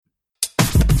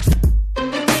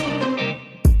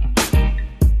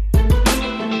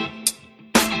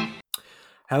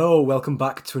Hello, welcome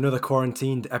back to another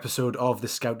quarantined episode of the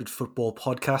Scouted Football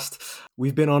Podcast.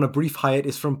 We've been on a brief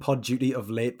hiatus from pod duty of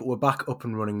late, but we're back up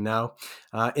and running now.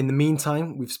 In the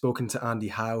meantime, we've spoken to Andy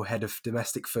Howe, head of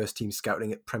domestic first team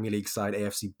scouting at Premier League side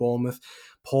AFC Bournemouth,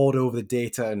 pored over the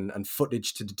data and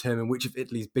footage to determine which of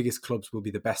Italy's biggest clubs will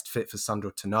be the best fit for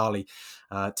Sandro Tonali,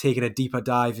 taking a deeper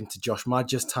dive into Josh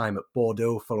Maja's time at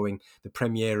Bordeaux following the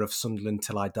premiere of Sunderland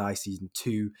Till I Die Season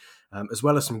 2, as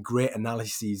well as some great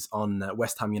analyses on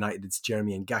West Ham United's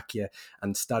Jeremy Ngakia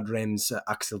and Stade Reims'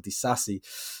 Axel Disasi.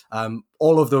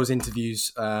 All of those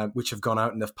interviews, which have gone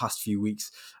out in the past few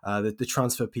weeks, the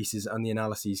transfer pieces and the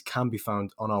analyses can be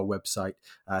found on our website,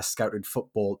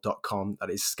 scoutedfootball.com. That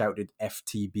is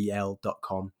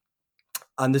scoutedftbl.com.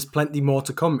 And there's plenty more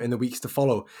to come in the weeks to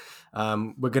follow.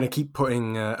 We're going to keep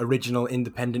putting original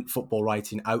independent football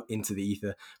writing out into the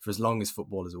ether for as long as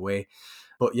football is away.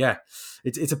 But yeah,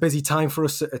 it's a busy time for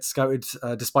us at Scouted,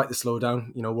 despite the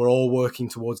slowdown. You know, we're all working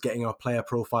towards getting our player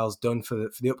profiles done for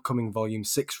the upcoming Volume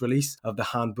 6 release of the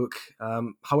handbook.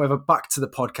 However, back to the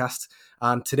podcast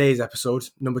and today's episode,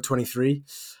 number 23.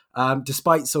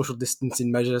 Despite social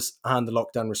distancing measures and the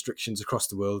lockdown restrictions across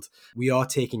the world, we are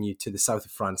taking you to the south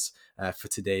of France for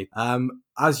today.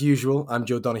 As usual, I'm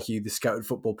Joe Donoghue, the Scouted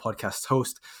Football Podcast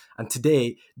host, and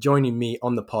today joining me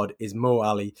on the pod is Mo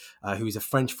Ali, who is a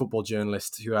French football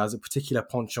journalist who has a particular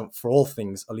penchant for all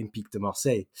things Olympique de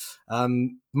Marseille.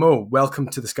 Mo, welcome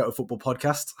to the Scouted Football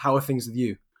Podcast. How are things with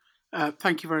you?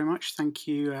 Thank you very much. Thank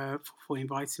you for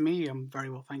inviting me. I'm very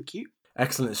well, thank you.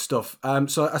 Excellent stuff.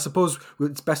 So I suppose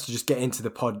it's best to just get into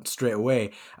the pod straight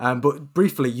away. But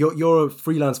briefly, you're a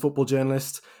freelance football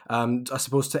journalist. I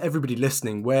suppose to everybody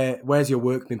listening, where's your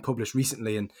work been published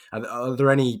recently, and are there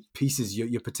any pieces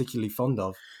you're particularly fond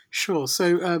of? Sure.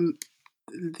 So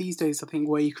these days, I think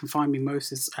where you can find me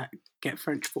most is at Get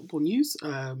French Football News,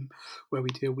 where we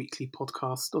do a weekly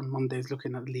podcast on Mondays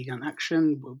looking at the league in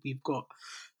action. We've got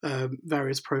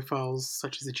various profiles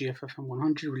such as the GFFM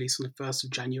 100 released on the 1st of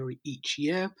January each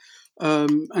year.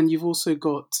 And you've also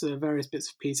got various bits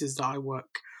and pieces that I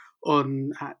work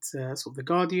on at sort of The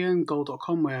Guardian,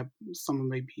 goal.com, where some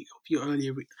maybe of your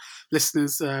earlier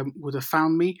listeners would have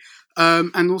found me.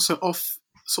 And also off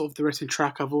sort of the written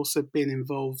track, I've also been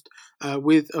involved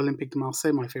with Olympique de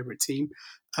Marseille, my favourite team,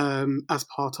 as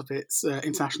part of its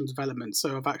international development.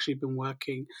 So I've actually been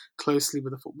working closely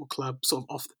with the football club sort of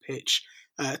off the pitch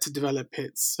to develop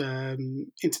its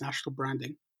international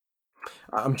branding.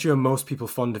 I'm sure most people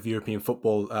fond of European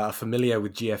football are familiar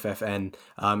with GFFN.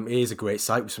 It is a great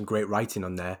site with some great writing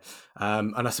on there.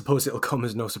 And I suppose it'll come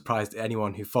as no surprise to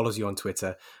anyone who follows you on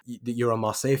Twitter that you're a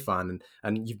Marseille fan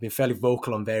and you've been fairly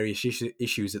vocal on various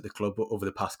issues at the club over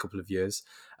the past couple of years,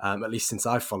 at least since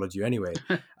I've followed you anyway.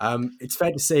 It's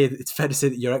fair to say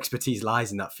that your expertise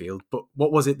lies in that field. But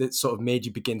what was it that sort of made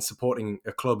you begin supporting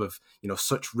a club of, you know,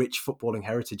 such rich footballing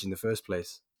heritage in the first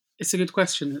place? It's a good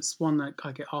question. It's one that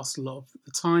I get asked a lot of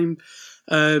the time.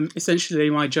 Essentially,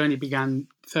 my journey began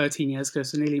 13 years ago,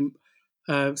 so nearly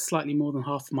slightly more than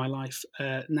half of my life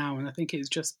now. And I think it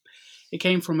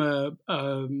came from an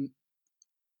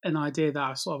idea that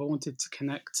I wanted to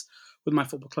connect with my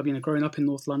football club. You know, growing up in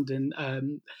North London,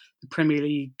 the Premier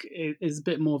League is a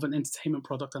bit more of an entertainment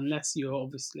product, unless you're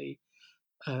obviously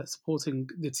supporting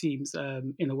the teams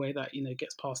in a way that, you know,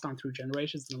 gets passed down through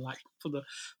generations. And like for the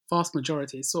vast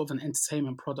majority, it's sort of an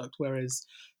entertainment product, whereas,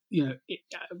 you know,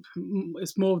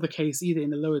 it's more of the case either in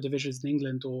the lower divisions in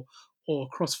England or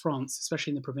across France,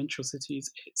 especially in the provincial cities.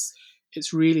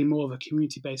 It's really more of a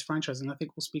community-based franchise, and I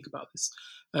think we'll speak about this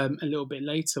a little bit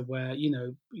later, where, you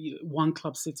know, one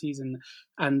club cities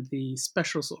and the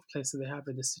special sort of place that they have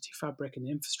in the city fabric and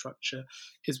the infrastructure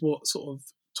is what sort of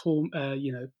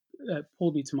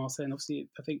pulled me to Marseille. And obviously,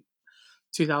 I think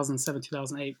 2007,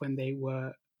 2008, when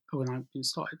I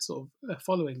started sort of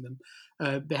following them,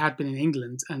 they had been in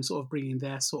England and sort of bringing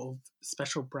their sort of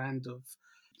special brand of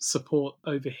support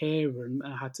over here. And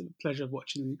I had the pleasure of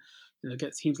watching them, you know,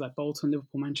 get teams like Bolton,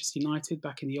 Liverpool, Manchester United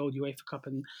back in the old UEFA Cup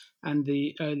and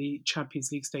the early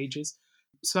Champions League stages.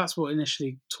 So that's what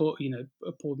initially pulled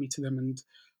me to them. And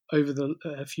over the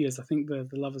few years, I think the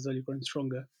love has only grown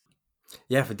stronger.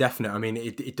 Yeah, for definite. I mean,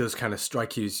 it does kind of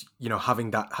strike you as, you know,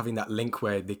 having that link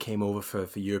where they came over for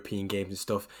European games and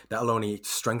stuff, that'll only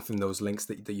strengthen those links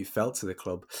that you felt to the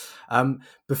club.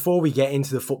 Before we get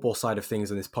into the football side of things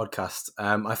on this podcast,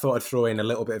 I thought I'd throw in a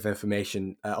little bit of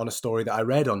information on a story that I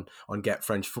read on Get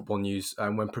French Football News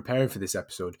when preparing for this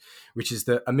episode, which is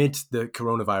that amid the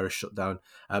coronavirus shutdown,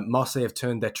 Marseille have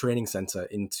turned their training centre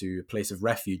into a place of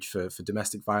refuge for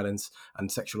domestic violence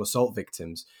and sexual assault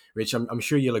victims, which I'm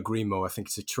sure you'll agree, Mo, I think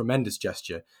it's a tremendous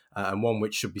gesture and one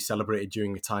which should be celebrated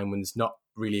during a time when there's not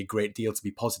really a great deal to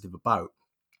be positive about.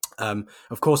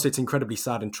 Of course, it's incredibly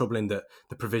sad and troubling that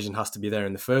the provision has to be there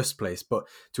in the first place, but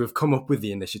to have come up with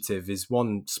the initiative is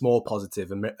one small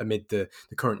positive amid the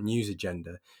current news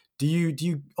agenda. Do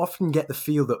you often get the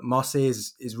feel that Marseille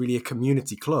is really a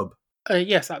community club?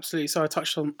 Yes, absolutely. So I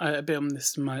touched on a bit on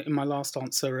this in my last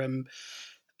answer.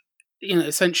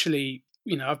 Essentially,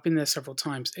 I've been there several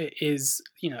times. It is,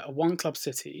 a one club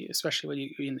city,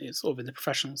 especially when it's sort of in the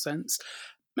professional sense.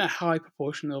 A high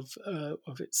proportion of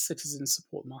its citizens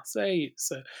support Marseille.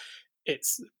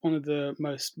 It's one of the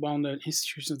most well-known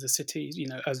institutions of the city.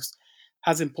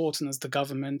 As important as the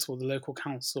government or the local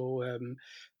council.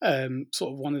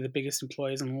 Sort of one of the biggest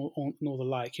employers and all the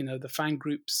like. The fan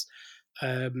groups.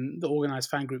 The organized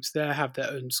fan groups there have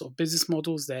their own sort of business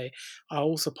models. They are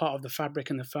also part of the fabric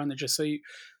and the furniture.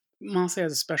 Marseille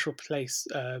has a special place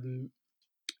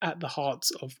at the heart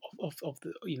of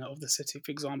the of the city.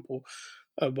 For example,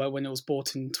 when it was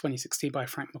bought in 2016 by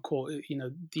Frank McCourt,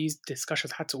 these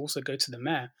discussions had to also go to the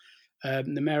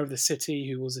mayor of the city,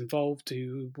 who was involved,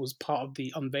 who was part of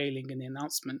the unveiling and the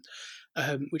announcement,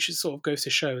 which is sort of goes to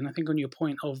show. And I think on your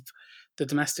point of the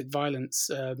domestic violence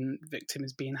victim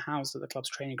is being housed at the club's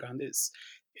training ground, it's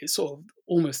sort of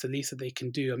almost the least that they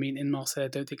can do. I mean, in Marseille, I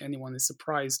don't think anyone is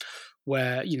surprised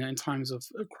where, in times of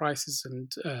crisis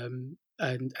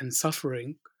and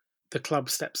suffering, the club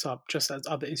steps up, just as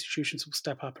other institutions will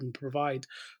step up and provide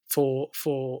for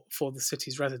the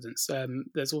city's residents.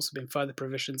 There's also been further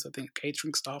provisions. I think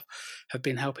catering staff have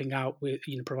been helping out with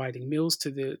providing meals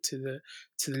to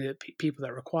the people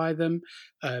that require them.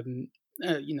 And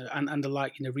the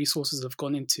like, resources have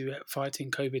gone into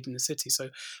fighting COVID in the city. So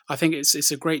I think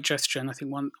it's a great gesture, and I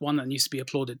think one that needs to be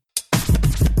applauded.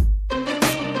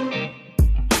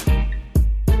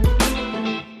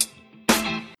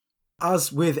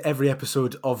 As with every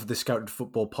episode of the Scouted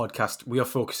Football podcast, we are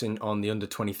focusing on the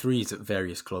under-23s at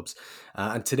various clubs.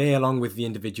 And today, along with the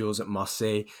individuals at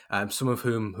Marseille, some of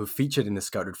whom have featured in the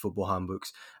Scouted Football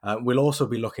handbooks, we'll also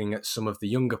be looking at some of the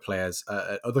younger players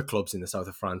at other clubs in the south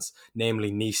of France,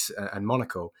 namely Nice and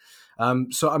Monaco.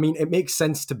 It makes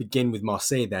sense to begin with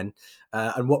Marseille then.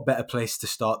 And what better place to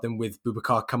start than with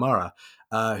Boubacar Kamara,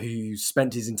 who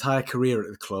spent his entire career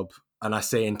at the club. And I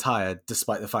say entire,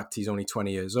 despite the fact he's only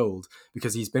 20 years old,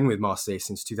 because he's been with Marseille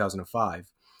since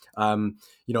 2005. A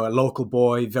local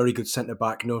boy, very good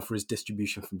centre-back, known for his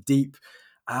distribution from deep.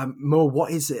 Mo, what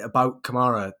is it about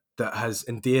Kamara that has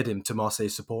endeared him to Marseille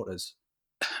supporters?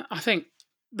 I think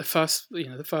the first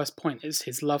point is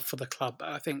his love for the club.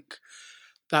 I think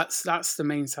that's the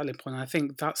main selling point. I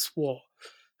think that's what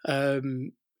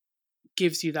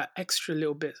gives you that extra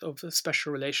little bit of a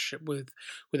special relationship with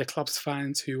the club's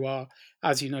fans, who are,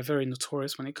 as you know, very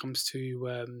notorious when it comes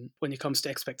to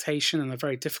expectation, and are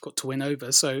very difficult to win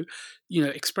over. So,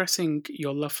 expressing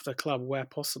your love for the club where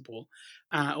possible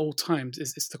at all times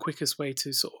is the quickest way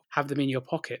to sort of have them in your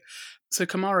pocket. So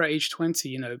Kamara, age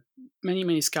 20,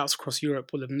 many scouts across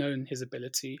Europe will have known his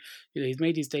ability. He's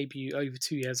made his debut over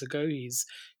 2 years ago.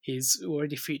 He's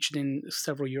already featured in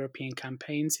several European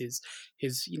campaigns. He's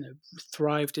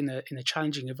thrived in a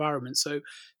challenging environment. So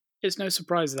it's no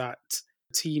surprise that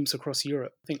teams across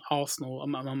Europe, I think Arsenal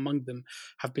among them,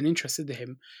 have been interested in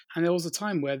him. And there was a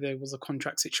time where there was a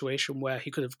contract situation where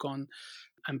he could have gone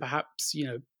and perhaps,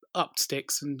 upped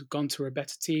sticks and gone to a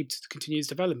better team to continue his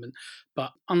development.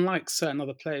 But unlike certain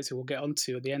other players who we'll get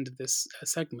onto at the end of this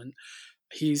segment,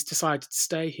 he's decided to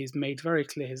stay. He's made very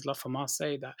clear his love for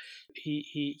Marseille, that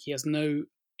he has no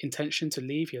intention to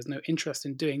leave. He has no interest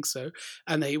in doing so,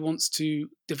 and that he wants to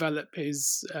develop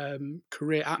his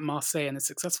career at Marseille. And a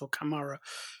successful Kamara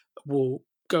will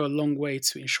go a long way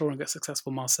to ensuring a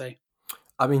successful Marseille.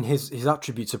 I mean, his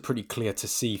attributes are pretty clear to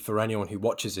see for anyone who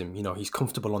watches him. He's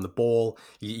comfortable on the ball.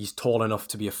 He's tall enough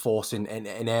to be a force in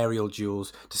aerial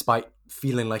duels, despite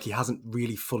feeling like he hasn't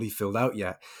really fully filled out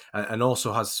yet, and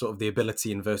also has sort of the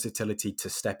ability and versatility to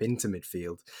step into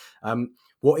midfield.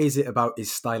 What is it about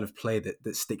his style of play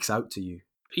that sticks out to you?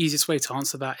 Easiest way to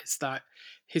answer that is that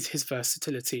his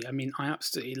versatility. I mean, I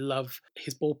absolutely love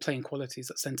his ball playing qualities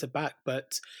at centre back,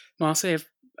 but Marseille have,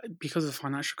 because of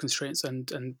financial constraints and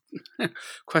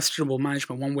questionable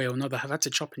management one way or another, have had to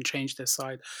chop and change their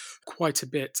side quite a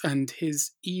bit. And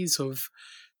his ease of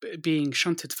being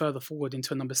shunted further forward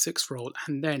into a number 6 role,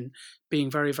 and then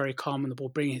being very, very calm on the ball,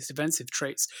 bringing his defensive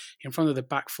traits in front of the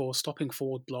back four, stopping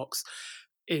forward blocks,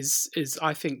 is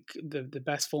I think the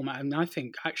best format. And I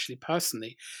think, actually,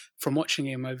 personally, from watching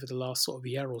him over the last sort of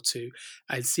year or two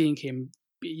and seeing him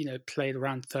played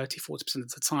around 30-40% of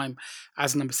the time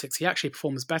as number 6. He actually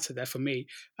performs better there for me,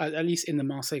 at least in the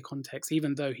Marseille context,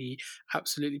 even though he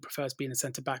absolutely prefers being a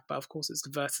centre-back. But of course, it's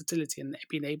the versatility and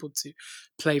being able to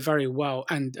play very well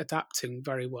and adapting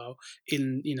very well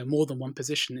in more than one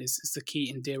position is the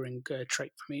key endearing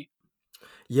trait for me.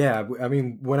 Yeah, I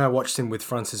mean, when I watched him with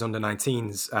France's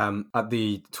under-19s at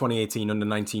the 2018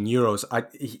 under-19 Euros,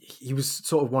 he was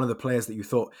sort of one of the players that you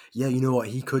thought, yeah, you know what,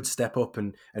 he could step up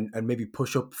and maybe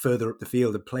push up further up the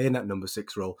field and play in that number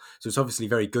 6 role. So it's obviously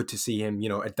very good to see him,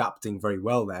 adapting very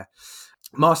well there.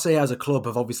 Marseille as a club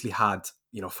have obviously had,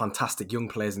 fantastic young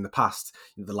players in the past.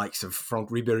 The likes of Franck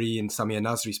Ribéry and Samir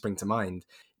Nasri spring to mind.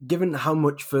 Given how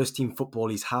much first-team football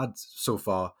he's had so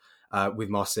far, with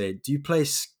Marseille, do you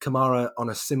place Kamara on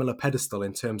a similar pedestal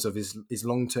in terms of his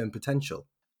long-term potential?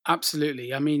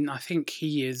 Absolutely. I mean, I think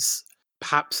he is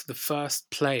perhaps the first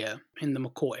player in the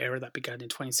McCourt era that began in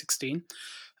 2016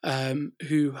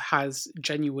 who has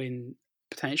genuine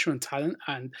potential and talent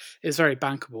and is very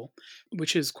bankable,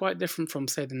 which is quite different from,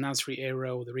 say, the Nasri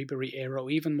era or the Ribéry era, or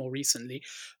even more recently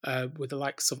with the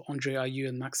likes of Andre Ayew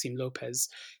and Maxime Lopez,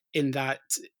 in that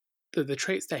the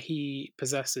traits that he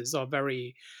possesses are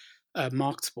very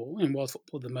marketable in world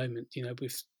football at the moment.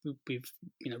 We've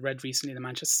read recently that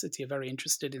Manchester City are very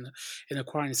interested in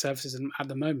acquiring services, and at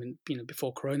the moment,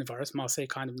 before coronavirus, Marseille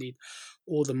kind of need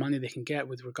all the money they can get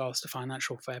with regards to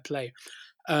financial fair play.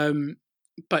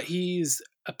 But he's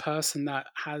a person that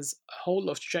has a whole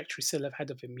lot of trajectory still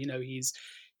ahead of him.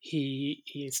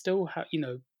 He still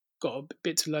got a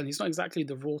bit to learn. He's not exactly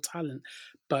the raw talent,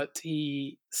 but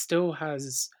he still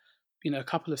has a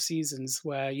couple of seasons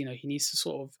where he needs to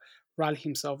sort of rally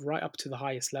himself right up to the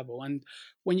highest level. And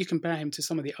when you compare him to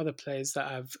some of the other players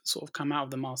that have sort of come out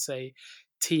of the Marseille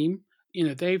team,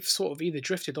 they've sort of either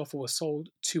drifted off or were sold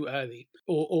too early,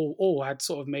 or had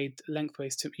sort of made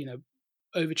lengthways to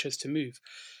overtures to move.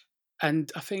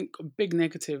 And I think a big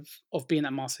negative of being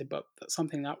at Marseille, but that's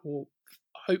something that will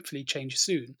hopefully change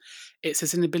soon, it's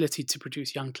his inability to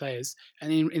produce young players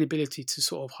and inability to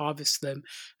sort of harvest them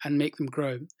and make them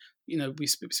grow. We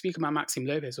speak about Maxime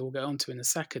Lopez, who we'll get on to in a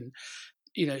second.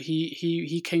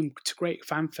 He came to great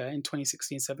fanfare in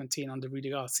 2016-17 under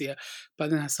Rudy Garcia, but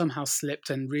then has somehow slipped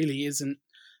and really isn't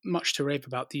much to rave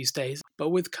about these days. But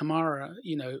with Kamara,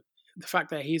 the fact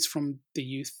that he's from the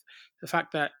youth, the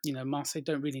fact that Marseille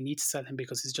don't really need to sell him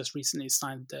because he's just recently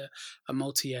signed a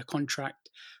multi-year contract,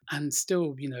 and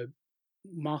still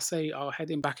Marseille are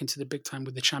heading back into the big time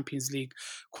with the Champions League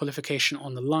qualification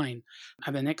on the line.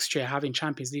 And the next year, having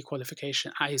Champions League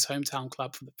qualification at his hometown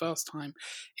club for the first time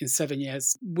in 7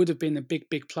 years would have been a big,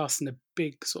 big plus and a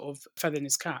big sort of feather in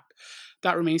his cap.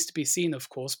 That remains to be seen, of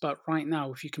course. But right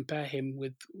now, if you compare him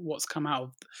with what's come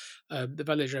out of the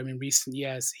Velodrome in recent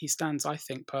years, he stands, I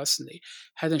think, personally,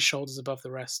 head and shoulders above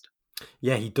the rest.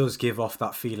 Yeah, he does give off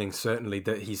that feeling, certainly,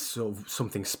 that he's sort of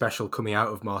something special coming out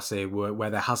of Marseille where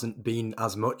there hasn't been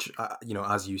as much,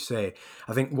 as you say.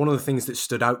 I think one of the things that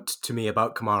stood out to me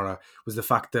about Kamara was the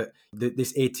fact that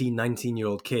this 18,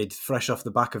 19-year-old kid, fresh off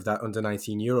the back of that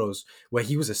under-19 Euros, where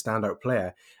he was a standout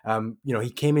player,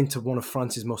 he came into one of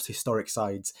France's most historic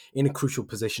sides in a crucial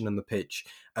position on the pitch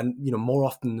and, more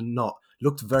often than not,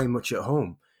 looked very much at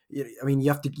home. I mean, you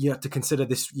have to consider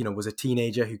this, was a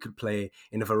teenager who could play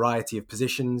in a variety of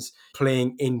positions,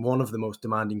 playing in one of the most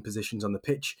demanding positions on the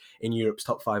pitch in Europe's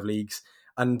top 5 leagues.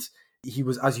 And he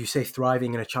was, as you say,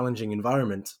 thriving in a challenging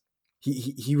environment.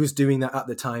 He was doing that at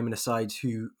the time in a side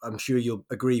who, I'm sure you'll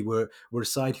agree, were a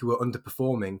side who were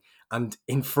underperforming and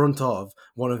in front of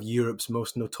one of Europe's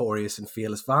most notorious and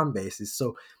fearless fan bases.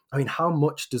 So, I mean, how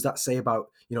much does that say about,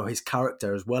 his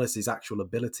character as well as his actual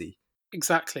ability?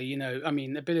 Exactly.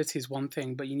 Ability is one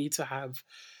thing, but you need to have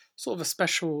sort of a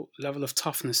special level of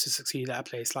toughness to succeed at a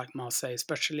place like Marseille,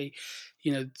 especially,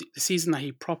 the season that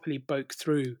he properly broke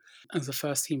through as a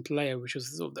first team player, which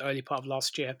was sort of the early part of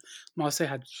last year. Marseille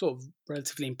had sort of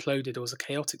relatively imploded. It was a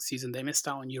chaotic season. They missed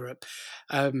out on Europe.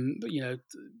 But, a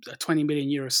 20 million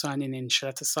euro signing in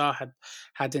Galatasaray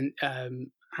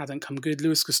hadn't come good.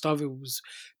 Luis Gustavo was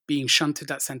being shunted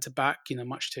at centre back,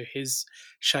 much to his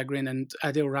chagrin, and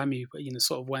Adil Rami,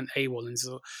 sort of went AWOL and is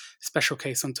a special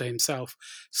case unto himself.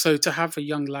 So to have a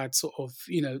young lad sort of,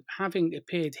 having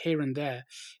appeared here and there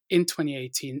in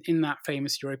 2018 in that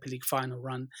famous Europa League final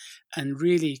run, and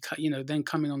really, then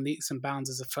coming on leaps and bounds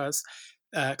as a first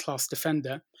class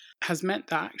defender, has meant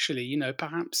that actually,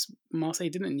 perhaps Marseille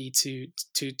didn't need to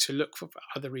look for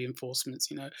other reinforcements.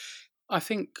 I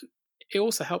think it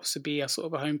also helps to be a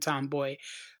sort of a hometown boy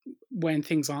when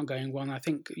things aren't going well. And I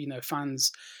think,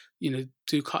 fans,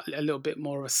 do cut a little bit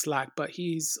more of a slack, but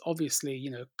he's obviously,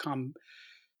 come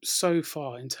so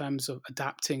far in terms of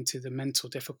adapting to the mental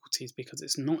difficulties, because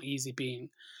it's not easy being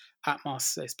at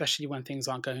Marseille, especially when things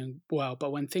aren't going well.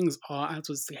 But when things are, as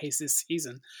was the case this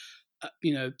season,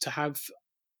 to have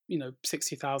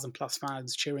 60,000 plus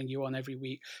fans cheering you on every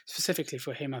week. Specifically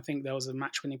for him, I think there was a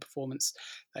match-winning performance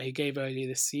that he gave earlier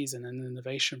this season, and an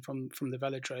innovation from the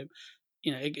velodrome.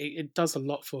 It does a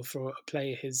lot for a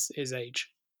player his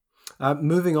age.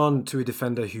 Moving on to a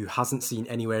defender who hasn't seen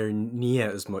anywhere near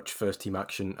as much first-team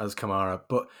action as Kamara,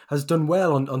 but has done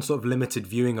well on sort of limited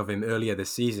viewing of him earlier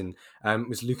this season,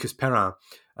 was Lucas Perrin,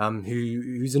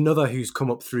 who's another who's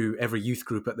come up through every youth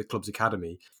group at the club's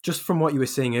academy. Just from what you were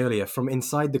saying earlier, from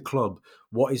inside the club,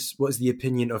 what is the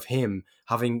opinion of him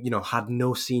having had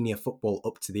no senior football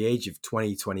up to the age of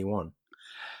 2021?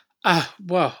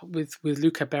 Well, with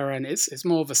Luca Perrin, it's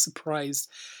more of a surprise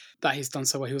that he's done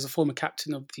so well. He was a former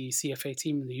captain of the CFA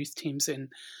team and the youth teams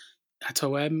at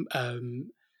OM.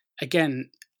 Again,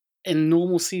 in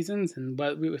normal seasons, and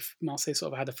if Marseille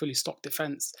sort of had a fully stocked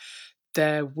defence,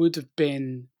 there would have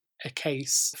been a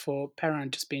case for Perrin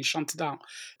just being shunted out.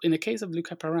 In the case of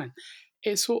Luca Perrin,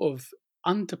 it's sort of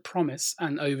under promise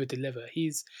and over deliver.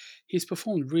 He's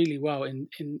performed really well in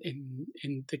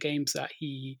the games that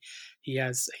he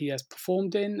has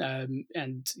performed in,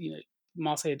 and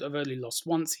Marseille had only lost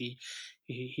once. He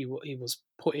was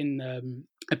put in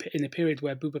a period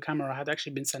where Boubacar had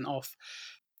actually been sent off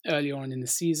earlier on in the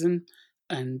season,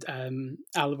 and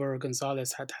Alvaro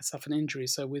Gonzalez had suffered an injury.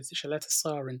 So with Shaletta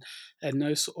Sarr and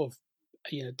no sort of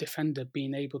defender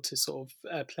being able to sort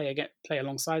of play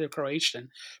alongside a Croatian,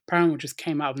 Paramount just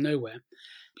came out of nowhere.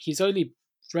 He's only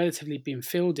relatively been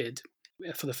fielded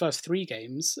for the first 3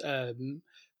 games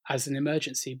as an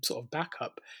emergency sort of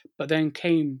backup, but then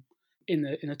came in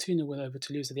a 2-0 win over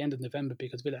Toulouse at the end of November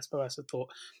because Villas-Boas had thought,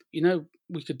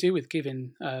 we could do with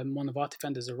giving one of our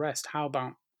defenders a rest. How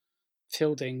about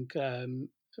fielding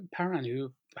Perrin,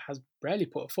 who has rarely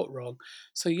put a foot wrong?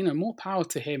 So more power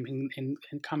to him in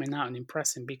coming out and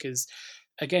impressing, because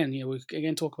again, we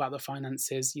again talk about the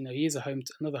finances. He is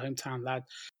another hometown lad.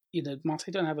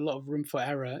 Marseille don't have a lot of room for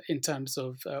error in terms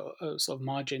of sort of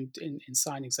margin in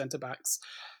signing centre backs,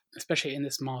 especially in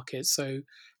this market. So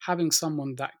having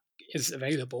someone that is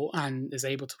available and is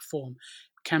able to perform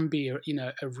can be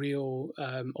a real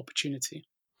opportunity.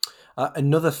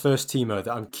 Another first teamer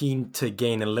that I'm keen to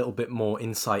gain a little bit more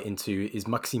insight into is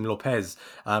Maxime Lopez,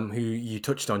 who you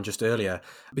touched on just earlier,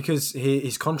 because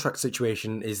his contract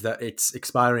situation is that it's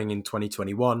expiring in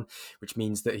 2021, which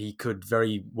means that he could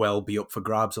very well be up for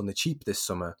grabs on the cheap this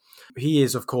summer. He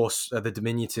is, of course, the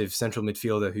diminutive central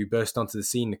midfielder who burst onto the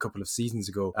scene a couple of seasons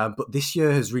ago, but this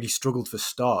year has really struggled for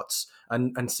starts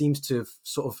and seems to have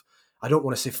sort of, I don't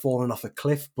want to say fallen off a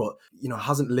cliff, but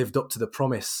hasn't lived up to the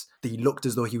promise that he looked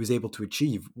as though he was able to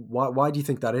achieve. Why do you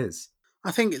think that is?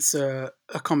 I think it's a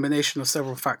combination of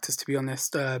several factors, to be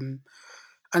honest. And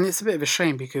it's a bit of a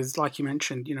shame because, like you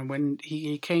mentioned, when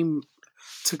he came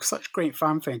to such great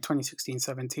fanfare in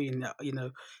 2016-17,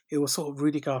 it was sort of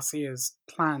Rudy Garcia's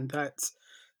plan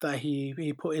that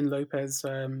he put in Lopez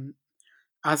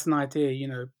as an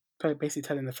idea, basically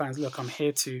telling the fans, look, I'm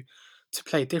here to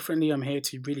play differently. I'm here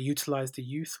to really utilize the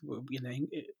youth,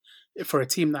 for a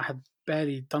team that had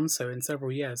barely done so in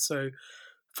several years. So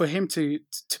for him to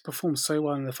perform so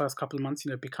well in the first couple of months,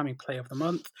 becoming player of the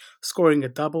month, scoring a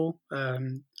double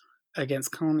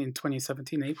against Caen in April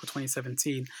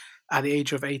 2017, at the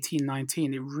age of 18,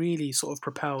 19, it really sort of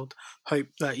propelled hope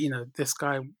that, this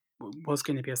guy was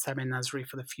going to be a Samir Nasri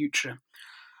for the future.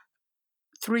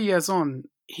 3 years on,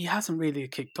 he hasn't really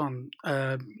kicked on.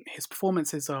 His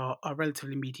performances are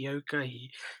relatively mediocre.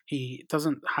 He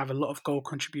doesn't have a lot of goal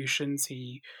contributions.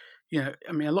 A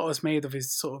lot is made of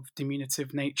his sort of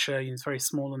diminutive nature. He's very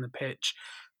small on the pitch.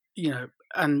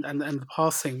 And the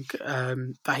passing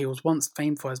that he was once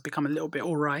famed for has become a little bit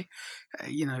awry.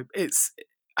 It's.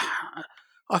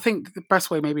 I think the best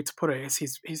way maybe to put it is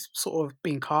he's sort of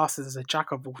being cast as a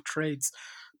jack of all trades,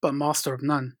 but master of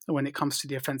none when it comes to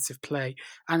the offensive play.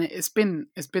 And it's been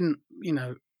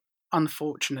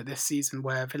unfortunate this season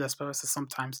where Villas-Boas has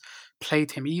sometimes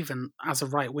played him even as a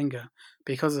right winger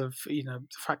because of the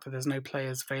fact that there's no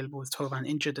players available with Tovan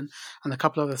injured and a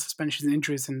couple other suspensions and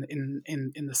injuries in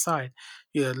the side.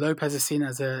 Lopez is seen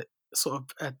as a sort of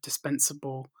a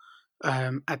dispensable,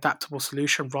 adaptable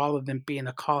solution rather than being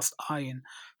a cast iron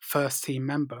first team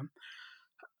member.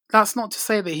 That's not to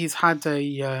say that he's had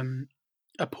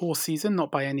a poor season,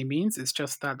 not by any means. It's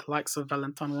just that the likes of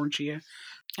Valentin Rongier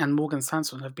and Morgan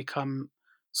Sanson have become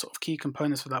sort of key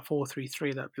components for that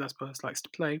 4-3-3 that Villas-Boas likes to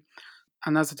play.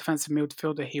 And as a defensive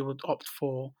midfielder, he would opt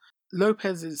for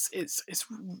Lopez. Is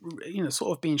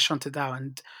sort of being shunted out,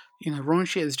 and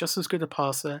Rongier is just as good a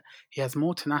passer. He has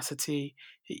more tenacity.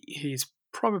 He's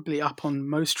probably up on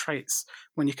most traits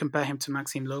when you compare him to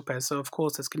Maxime Lopez. So, of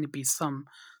course, there's going to be some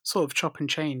sort of chop and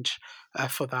change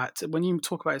for that. When you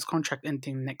talk about his contract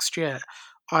ending next year,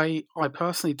 I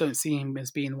personally don't see him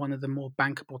as being one of the more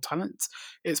bankable talents.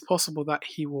 It's possible that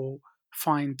he will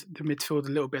find the midfield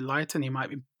a little bit light and he might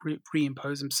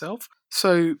reimpose himself.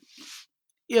 So,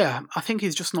 yeah, I think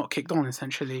he's just not kicked on,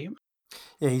 essentially.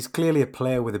 Yeah, he's clearly a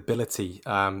player with ability,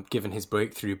 given his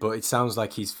breakthrough, but it sounds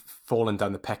like he's fallen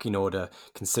down the pecking order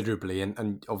considerably,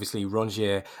 and obviously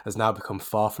Rongier has now become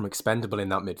far from expendable in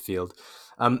that midfield.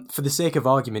 For the sake of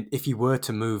argument, if he were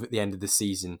to move at the end of the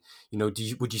season, would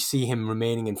you see him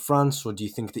remaining in France, or do you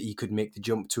think that he could make the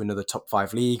jump to another top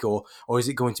 5 league, or is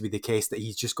it going to be the case that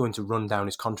he's just going to run down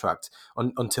his contract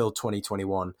until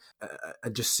 2021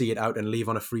 and just see it out and leave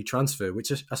on a free transfer,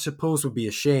 which I suppose would be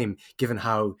a shame given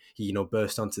how he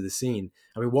burst onto the scene.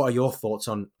 I mean, what are your thoughts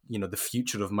on the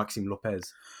future of Maxime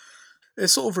Lopez? It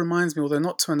sort of reminds me, although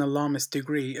not to an alarmist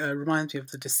degree, reminds me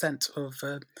of the descent of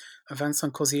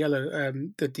Vincent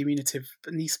Cosiello, the diminutive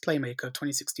Nice playmaker,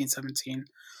 2016-17,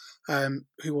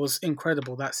 who was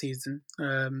incredible that season,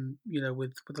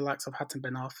 with the likes of Hatem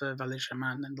Ben Arfa,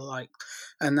 Valé-Germain and the like.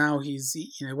 And now he's,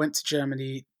 went to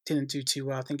Germany, didn't do too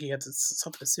well. I think he had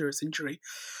suffered a serious injury,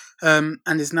 and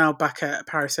is now back at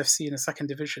Paris FC in the second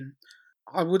division.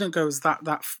 I wouldn't go as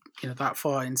that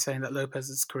far in saying that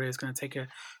Lopez's career is going to take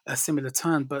a similar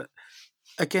turn, but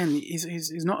again,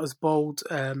 he's not as bold,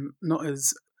 not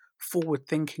as forward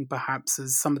thinking perhaps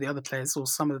as some of the other players or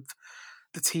some of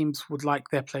the teams would like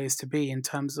their players to be in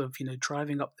terms of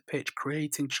driving up the pitch,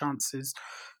 creating chances.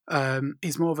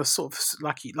 He's more of a sort of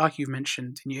like you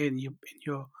mentioned in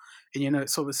your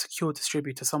notes, sort of a secure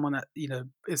distributor, someone that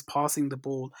is passing the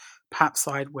ball perhaps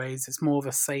sideways. It's more of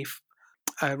a safe,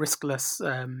 riskless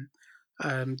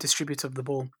distributor of the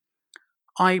ball.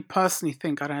 I personally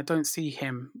think, and I don't see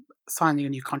him signing a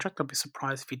new contract. I'd be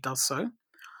surprised if he does so.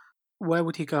 Where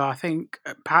would he go? I think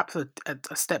perhaps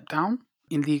a step down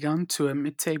in Ligue 1 to a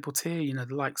mid-table tier,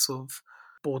 the likes of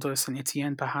Bordeaux, Saint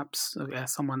Etienne, perhaps,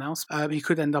 someone else. He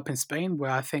could end up in Spain,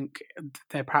 where I think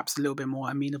they're perhaps a little bit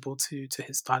more amenable to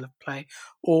his style of play,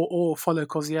 or follow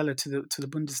Cosiello to the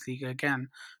Bundesliga again.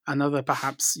 Another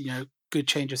perhaps good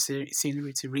change of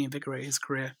scenery to reinvigorate his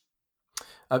career.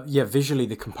 Visually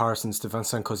the comparisons to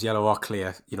Vincent Cosiello are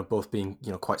clear, both being,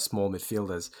 quite small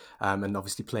midfielders, and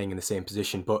obviously playing in the same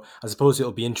position. But I suppose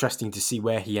it'll be interesting to see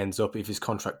where he ends up if his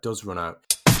contract does run out.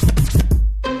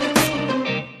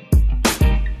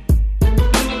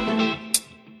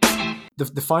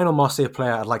 The final Marseille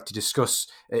player I'd like to discuss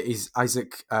is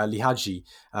Isaac Lihadji,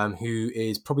 who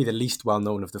is probably the least well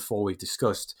known of the four we've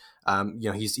discussed.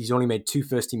 He's only made 2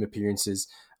 first-team appearances,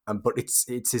 but it's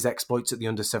his exploits at the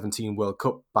Under-17 World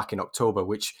Cup back in October,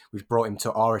 which brought him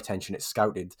to our attention at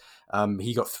Scouted.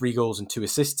 He got 3 goals and 2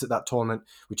 assists at that tournament,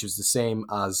 which was the same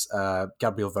as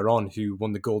Gabriel Veron, who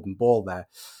won the Golden Ball there.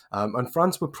 And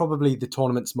France were probably the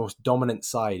tournament's most dominant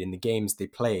side in the games they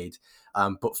played,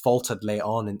 but faltered late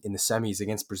on in the semis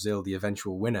against Brazil, the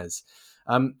eventual winners.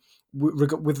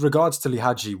 With regards to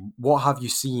Lihadji, what have you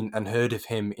seen and heard of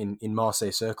him in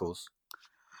Marseille circles?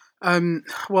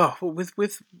 Well, with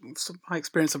my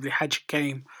experience of the Hedge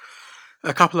game,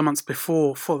 a couple of months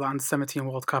before the Under-17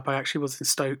 World Cup, I actually was in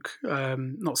Stoke,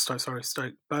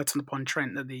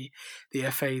 Burton-upon-Trent at the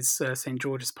FA's St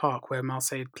George's Park, where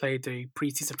Marseille played a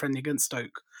pre-season friendly against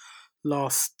Stoke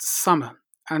last summer.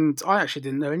 And I actually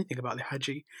didn't know anything about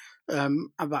Lihadji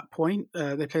at that point.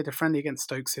 They played a friendly against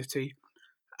Stoke City,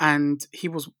 and he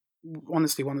was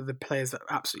honestly one of the players that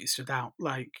absolutely stood out.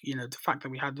 The fact that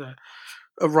we had a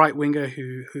right winger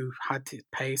who had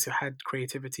pace, who had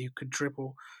creativity, who could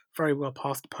dribble very well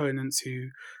past opponents,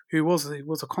 who was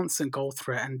a constant goal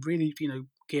threat and really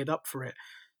geared up for it.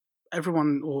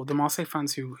 Everyone, or the Marseille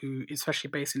fans who especially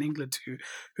based in England, who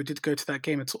did go to that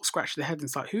game and sort of scratched their heads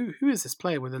and like, who is this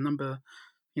player with a number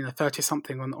 30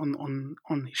 something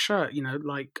on his shirt,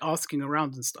 asking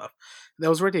around and stuff. There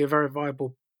was already a very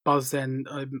viable buzz then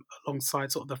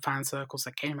alongside sort of the fan circles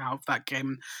that came out of that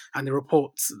game and the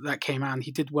reports that came out. And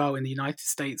he did well in the United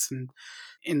States and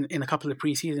in a couple of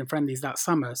preseason friendlies that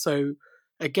summer. So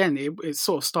again, it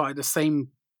sort of started the same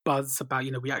buzz about,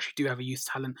 we actually do have a youth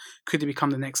talent. Could he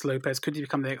become the next Lopez? Could he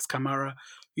become the next Kamara?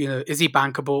 Is he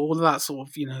bankable? All of that sort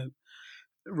of,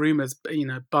 rumors,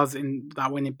 buzz in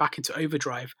that went back into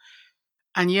overdrive.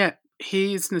 And yet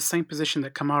he's in the same position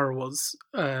that Kamara was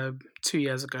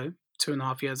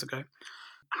 2.5 years ago,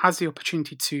 has the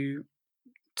opportunity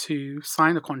to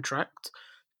sign a contract,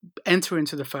 enter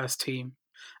into the first team,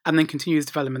 and then continue his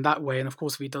development that way. And of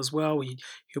course, if he does well,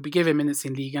 he'll be given minutes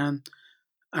in Ligue 1.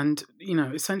 And,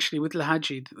 essentially with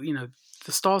Lahaji,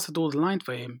 the stars had all aligned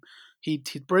for him.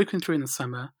 He'd broken through in the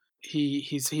summer.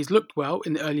 He's looked well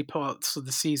in the early parts of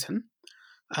the season.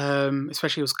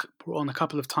 Especially he was brought on a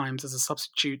couple of times as a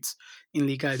substitute in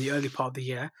Liga in the early part of the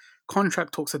year.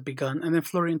 Contract talks had begun, and then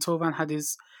Florian Thauvin had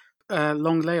his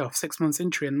long layoff, 6 months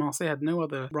injury, and Marseille had no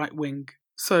other right wing.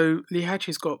 So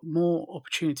Lihachi's got more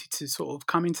opportunity to sort of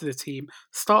come into the team,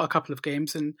 start a couple of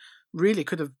games, and really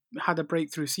could have had a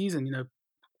breakthrough season,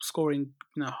 scoring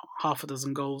half a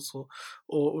dozen goals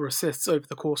or assists over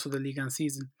the course of the Ligue 1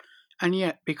 season. And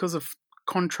yet, because of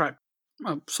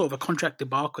sort of a contract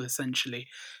debacle, essentially,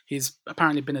 he's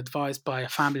apparently been advised by a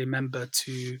family member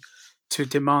to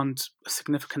demand a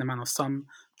significant amount of sum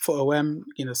for OM,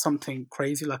 something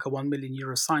crazy like a €1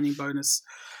 million signing bonus.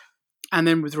 And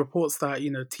then with reports that,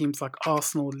 teams like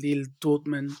Arsenal, Lille,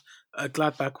 Dortmund,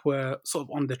 Gladbach were sort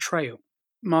of on the trail,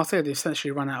 Marseille had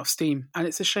essentially run out of steam. And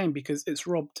it's a shame because it's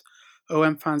robbed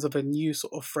OM fans of a new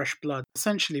sort of fresh blood.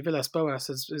 Essentially, Villas-Boas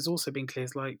has also been clear,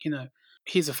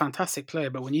 he's a fantastic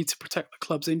player, but we need to protect the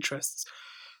club's interests.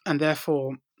 And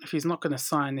therefore, if he's not going to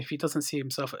sign, if he doesn't see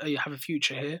himself have a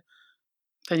future here,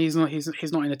 then he's not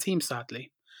in a team,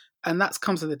 sadly. And that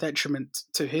comes at a detriment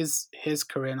to his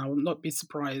career. And I will not be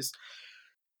surprised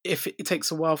if it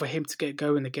takes a while for him to get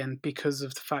going again because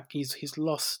of the fact he's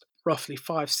lost roughly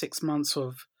 5-6 months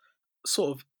of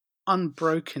sort of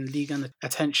unbroken league and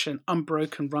attention,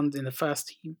 unbroken runs in the first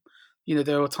team.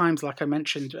 There were times, like I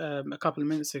mentioned a couple of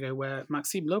minutes ago, where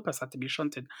Maxime Lopez had to be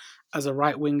shunted as a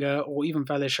right winger, or even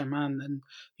Valer Shaman,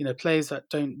 and players that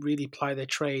don't really ply their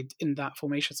trade in that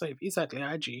formation. So if Isaac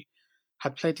Lihaji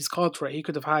had played his cards right, he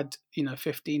could have had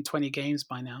 15, 20 games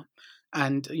by now,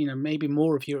 and maybe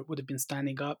more of Europe would have been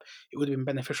standing up. It would have been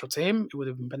beneficial to him. It would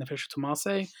have been beneficial to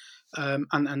Marseille,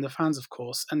 and the fans, of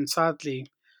course. And sadly,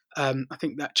 I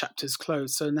think that chapter's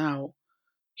closed. So now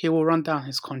he will run down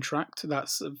his contract.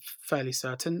 That's fairly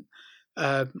certain.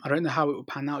 I don't know how it will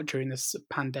pan out during this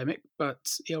pandemic, but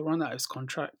he'll run out his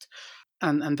contract,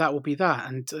 and that will be that.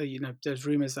 And there's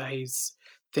rumours that he's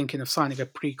thinking of signing a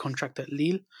pre-contract at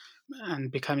Lille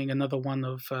and becoming another one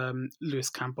of Luis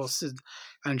Campos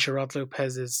and Gerard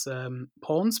Lopez's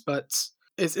pawns. But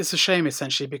it's a shame,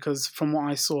 essentially, because from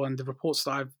what I saw and the reports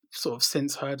that I've sort of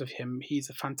since heard of him, he's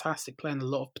a fantastic player and a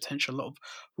lot of potential, a lot of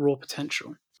raw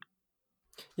potential.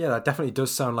 Yeah, that definitely does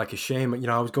sound like a shame.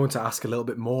 I was going to ask a little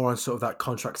bit more on sort of that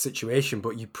contract situation,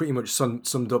 but you pretty much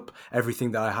summed up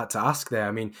everything that I had to ask there.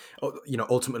 I mean,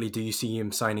 ultimately, do you see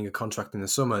him signing a contract in the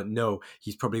summer? No,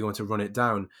 he's probably going to run it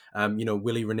down.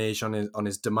 Will he renege on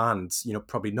his demands?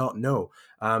 Probably not. No.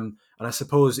 And I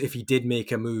suppose if he did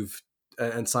make a move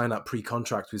and sign that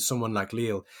pre-contract with someone like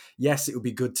Lille, yes, it would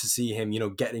be good to see him,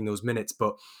 getting those minutes.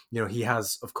 But, he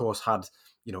has, of course, had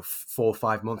 4 or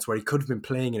 5 months where he could have been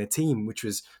playing in a team which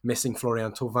was missing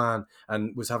Florian Thauvin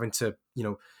and was having to,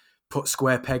 put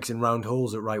square pegs in round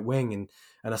holes at right wing.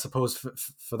 And I suppose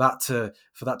for that to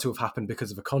have happened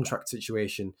because of a contract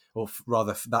situation, or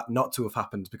rather for that not to have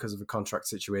happened because of a contract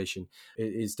situation,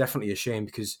 is definitely a shame,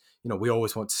 because we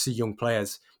always want to see young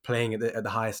players playing at the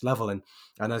highest level, and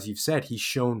as you've said, he's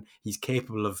shown he's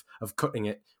capable of cutting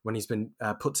it when he's been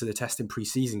put to the test in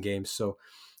pre-season games. So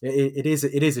it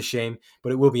is a shame,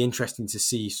 but it will be interesting to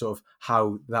see sort of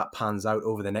how that pans out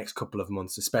over the next couple of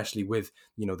months, especially with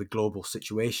the global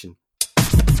situation.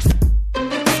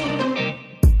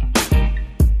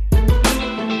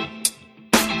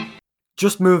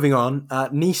 Just moving on,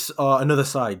 Nice are another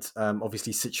side,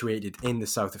 obviously situated in the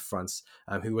south of France,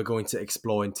 who we're going to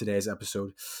explore in today's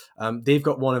episode. They've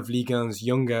got one of Ligue 1's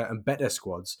younger and better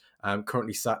squads,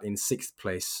 currently sat in 6th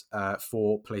place,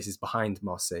 4 places behind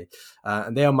Marseille.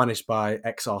 And they are managed by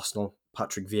ex-Arsenal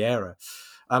Patrick Vieira.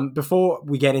 Before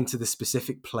we get into the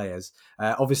specific players,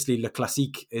 obviously Le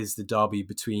Classique is the derby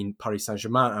between Paris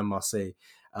Saint-Germain and Marseille.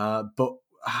 But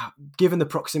given the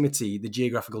proximity, the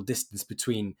geographical distance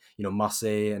between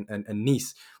Marseille and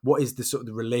Nice, what is the sort of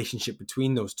the relationship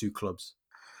between those two clubs?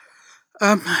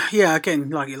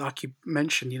 Again, like you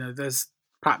mentioned, there's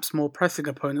perhaps more pressing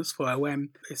opponents for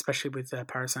OM, especially with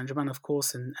Paris Saint-Germain, of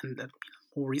course, and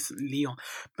more recently Lyon.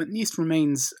 But Nice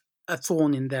remains a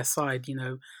thorn in their side.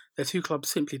 The two clubs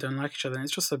simply don't like each other, and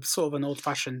it's just a sort of an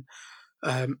old-fashioned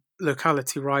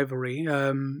locality rivalry.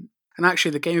 And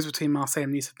actually, the games between Marseille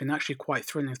and Nice have been actually quite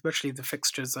thrilling, especially the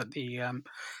fixtures at the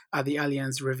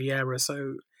Allianz Riviera.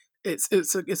 So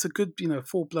it's a good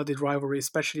full-blooded rivalry,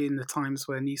 especially in the times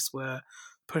where Nice were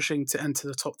pushing to enter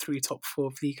the top 3, top 4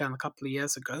 of Ligue 1 a couple of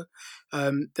years ago.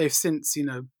 They've since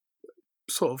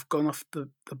sort of gone off the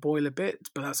boil a bit,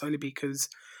 but that's only because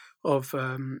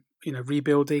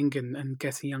rebuilding and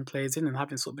getting young players in and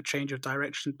having sort of a change of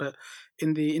direction. But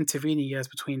in the intervening years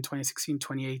between 2016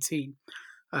 2018,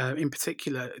 in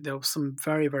particular, there were some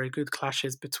very, very good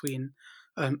clashes between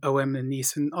OM and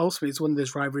Nice. And ultimately, it's one of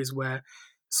those rivalries where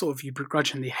sort of you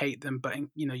begrudgingly hate them, but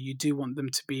you do want them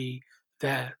to be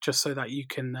there just so that you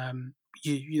can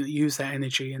you use that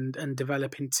energy and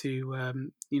develop into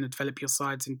develop your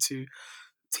sides into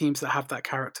teams that have that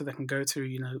character that can go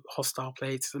to hostile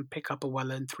places and pick up a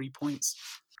well-earned 3 points.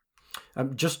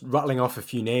 I'm just rattling off a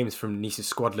few names from Nice's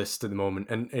squad list at the moment,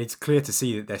 and it's clear to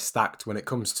see that they're stacked when it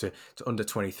comes to under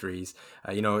 23s.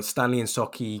 Stanley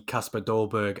Nsoki, Kasper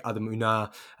Dolberg, Adam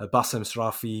Una, Bassem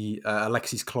Srafi,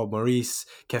 Alexis Claude Maurice,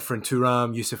 Kefren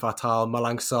Turam, Yusuf Attal,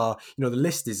 Malang Sarr. The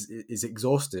list is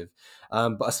exhaustive.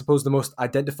 But I suppose the most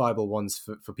identifiable ones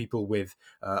for people with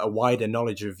a wider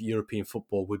knowledge of European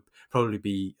football would probably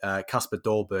be Kasper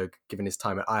Dolberg, given his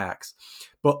time at Ajax.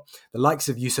 But the likes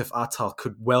of Yusuf Attal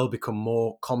could well become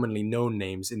more commonly known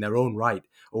names in their own right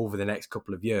over the next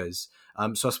couple of years.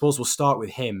 So I suppose we'll start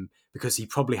with him because he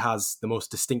probably has the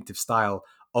most distinctive style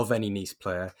of any Nice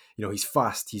player. He's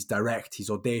fast, he's direct,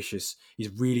 he's audacious, he's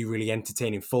really, really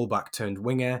entertaining fullback turned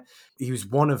winger. He was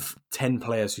one of 10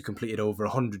 players who completed over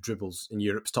 100 dribbles in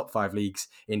Europe's top 5 leagues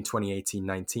in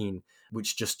 2018-19,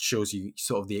 which just shows you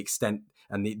sort of the extent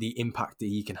and the impact that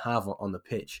he can have on the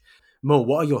pitch. Mo,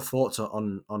 what are your thoughts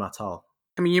on Attal?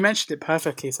 I mean, you mentioned it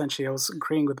perfectly. Essentially, I was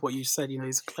agreeing with what you said.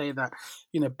 He's a player that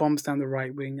bombs down the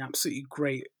right wing, absolutely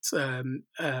great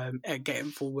at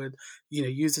getting forward.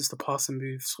 Uses the pass and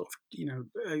move sort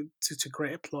of to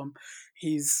great aplomb.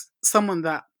 He's someone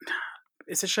that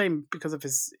it's a shame because of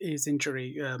his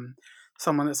injury.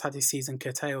 Someone that's had his season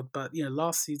curtailed, but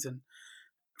last season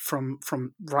from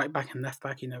right back and left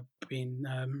back, being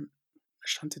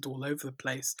shunted all over the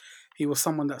place. He was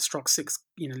someone that struck 6,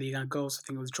 Ligue 1 goals. I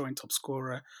think it was joint top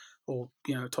scorer or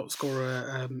top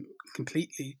scorer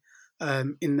completely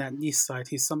in that Nice side.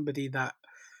 He's somebody that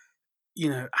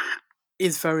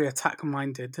is very attack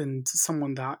minded and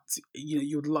someone that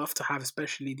you'd love to have,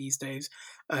 especially these days,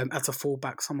 as a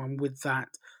fullback. Someone with that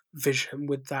vision,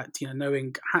 with that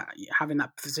knowing, having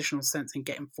that positional sense in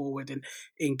getting forward and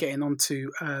in getting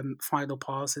onto final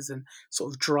passes and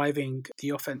sort of driving the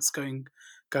offense going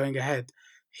ahead.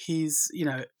 He's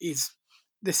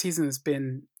this season has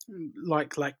been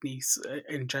like Nice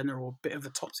in general, a bit of a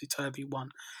topsy turvy one.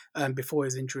 Before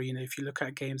his injury, if you look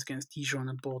at games against Dijon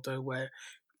and Bordeaux, where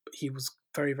he was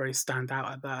very, very stand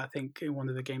out at that. I think in one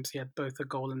of the games he had both a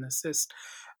goal and assist.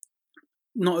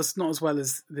 Not as well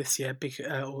as this year,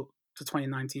 or the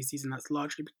 2019 season. That's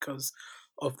largely because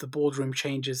of the boardroom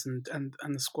changes and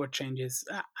the squad changes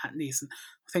at Nice. And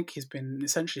I think he's been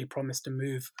essentially promised a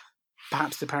move,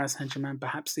 perhaps to Paris Saint-Germain,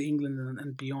 perhaps to England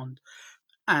and beyond.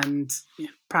 And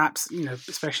perhaps,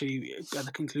 especially at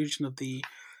the conclusion of the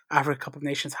Africa Cup of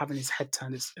Nations, having his head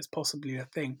turned is possibly a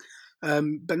thing.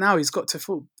 But now he's got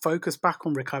to focus back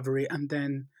on recovery, and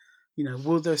then,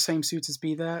 will those same suitors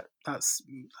be there? That's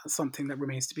something that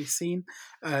remains to be seen.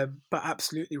 But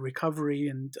absolutely, recovery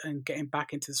and getting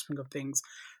back into the swing of things.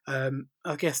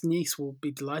 I guess Nice will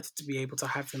be delighted to be able to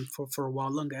have him for a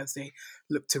while longer as they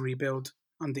look to rebuild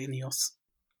under Ineos.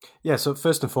 Yeah, so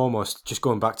first and foremost, just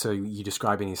going back to you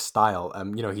describing his style,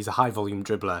 he's a high volume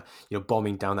dribbler,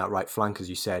 bombing down that right flank, as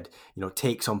you said,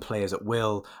 takes on players at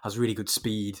will, has really good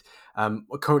speed.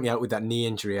 Currently out with that knee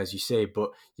injury, as you say,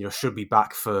 but, should be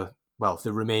back for,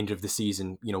 the remainder of the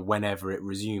season, whenever it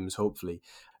resumes, hopefully.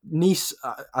 Nice,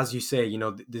 as you say,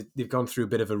 they've gone through a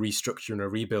bit of a restructure and a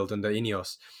rebuild under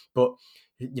Ineos, but,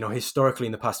 historically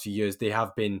in the past few years, they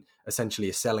have been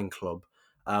essentially a selling club.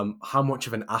 How much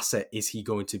of an asset is he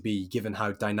going to be, given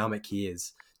how dynamic he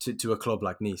is to a club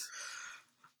like Nice?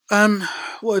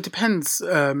 Well, it depends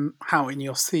how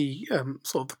Ineos see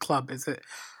sort of the club. Is it,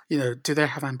 do they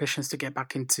have ambitions to get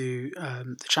back into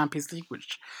the Champions League,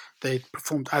 which they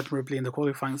performed admirably in the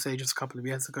qualifying stages a couple of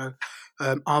years ago?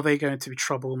 Are they going to be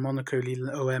trouble Monaco,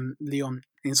 Lyon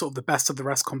in sort of the best of the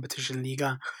rest competition,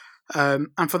 Liga? And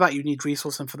for that, you need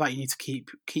resource, and for that, you need to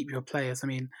keep your players. I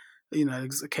mean,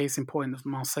 it's a case in point of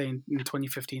Marseille in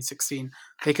 2015-16.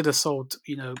 They could have sold,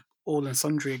 all and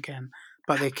sundry again,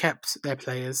 but they kept their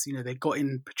players. They got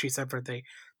in Patrice Evra.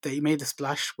 They made a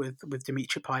splash with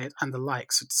Dimitri Payet and the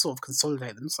likes to sort of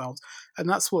consolidate themselves, and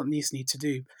that's what Nice need to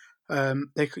do.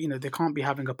 They can't be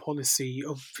having a policy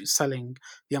of selling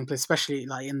young players, especially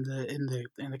like in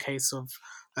the case of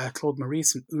Claude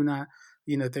Maurice and Una.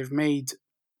 They've made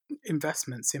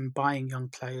investments in buying young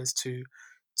players to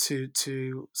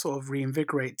sort of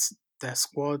reinvigorate their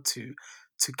squad, to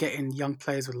get in young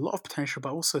players with a lot of potential,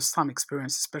 but also some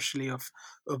experience, especially of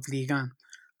Ligue 1.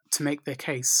 to make their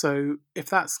case. So if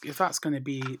that's going to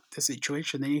be the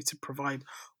situation, they need to provide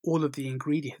all of the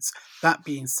ingredients. That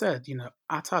being said,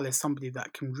 Atal is somebody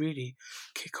that can really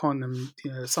kick on,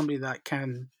 and somebody that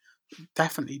can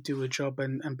definitely do a job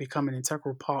and become an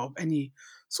integral part of any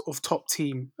sort of top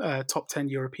team, top 10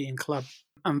 European club.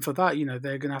 And for that,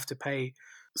 they're going to have to pay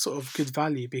sort of good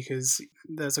value, because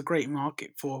there's a great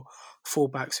market for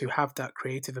fullbacks who have that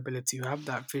creative ability, who have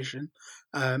that vision,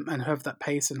 and who have that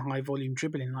pace and high volume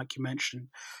dribbling, like you mentioned.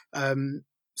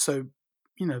 So,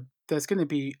 there's going to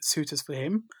be suitors for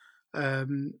him.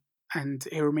 And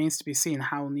it remains to be seen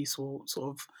how Nice will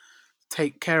sort of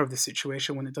take care of the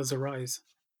situation when it does arise.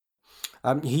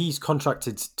 He's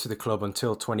contracted to the club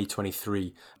until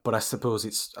 2023, but I suppose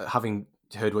it's having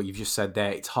heard what you've just said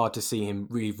there, it's hard to see him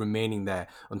really remaining there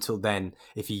until then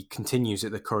if he continues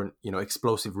at the current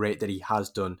explosive rate that he has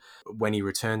done when he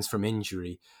returns from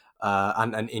injury.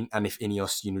 And if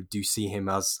Ineos do see him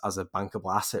as a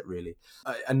bankable asset, really.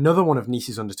 Another one of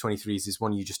Nice's under-23s is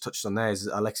one you just touched on there, is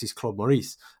Alexis Claude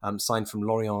Maurice, signed from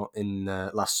Lorient in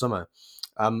last summer.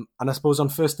 And I suppose on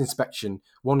first inspection,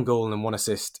 1 goal and 1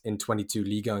 assist in 22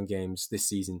 Ligue 1 games this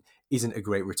season isn't a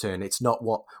great return. It's not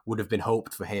what would have been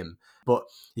hoped for him, but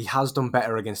he has done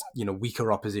better against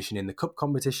weaker opposition in the cup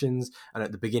competitions and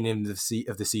at the beginning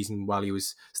of the season while he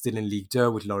was still in Ligue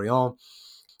 2 with Lorient.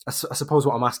 I suppose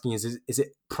what I'm asking is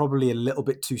it probably a little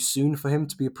bit too soon for him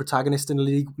to be a protagonist in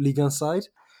the Ligue 1 side?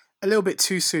 A little bit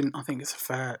too soon, I think it's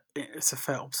a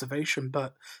fair observation,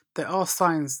 but there are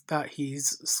signs that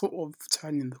he's sort of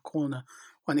turning the corner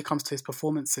when it comes to his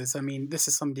performances. I mean, this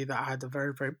is somebody that had a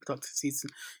very, very productive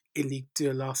season in Ligue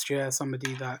 2 last year,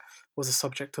 somebody that was a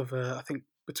subject of I think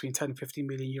between 10 and 15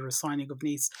 million euro signing of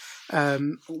Nice,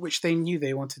 which they knew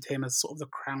they wanted him as sort of the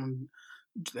crown,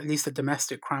 at least the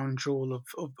domestic crown jewel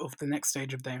of the next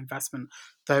stage of their investment,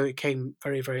 though it came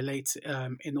very, very late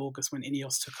in August when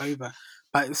Ineos took over.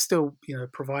 But it still,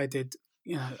 provided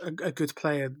a good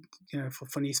player,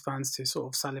 for Nice fans to sort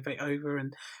of salivate over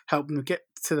and help them get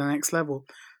to the next level.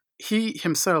 He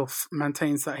himself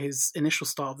maintains that his initial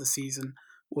start of the season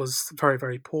was very,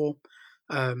 very poor.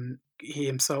 He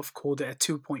himself called it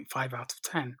a 2.5 out of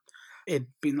 10. He'd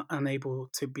been unable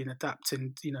to be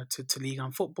adapting, to Ligue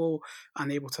 1 football,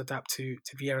 unable to adapt to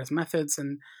Vieira's methods,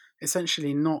 and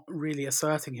essentially not really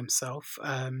asserting himself.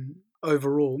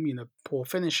 Overall, poor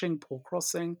finishing, poor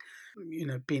crossing,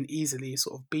 being easily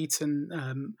sort of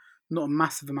beaten, not a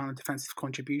massive amount of defensive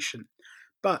contribution.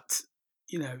 But,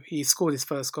 he scored his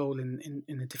first goal in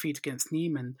a defeat against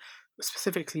Nîmes, and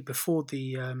specifically before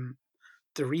the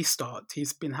restart,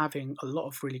 he's been having a lot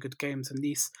of really good games, and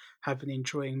Nice have been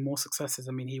enjoying more successes.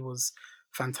 I mean, he was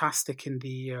fantastic in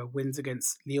the wins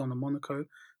against Lyon and Monaco,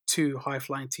 2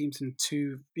 high-flying teams and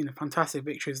 2 fantastic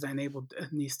victories that enabled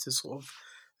Nice to sort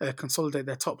of consolidate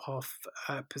their top half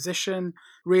position.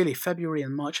 Really, February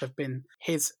and March have been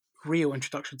his real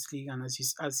introduction to Ligue 1,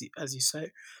 as you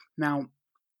say. Now,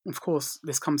 of course,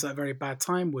 this comes at a very bad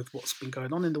time with what's been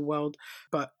going on in the world,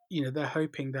 but they're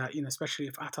hoping that especially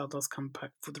if Atal does come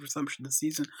back for the resumption of the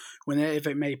season, whenever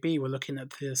it may be, we're looking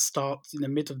at the start in the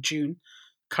mid of June,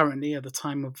 currently at the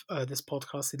time of this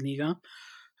podcast in Liga.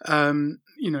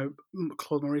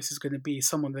 Claude Maurice is going to be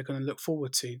someone they're going to look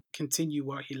forward to continue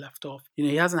where he left off.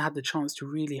 He hasn't had the chance to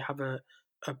really have a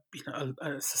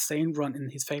sustained run in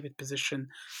his favoured position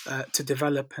to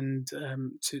develop and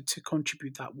to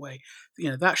contribute that way.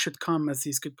 That should come as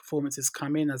these good performances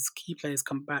come in, as key players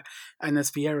come back, and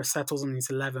as Vieira settles on his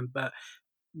 11. But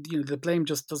the blame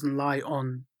just doesn't lie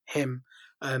on him,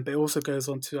 but it also goes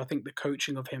on to, I think, the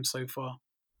coaching of him so far.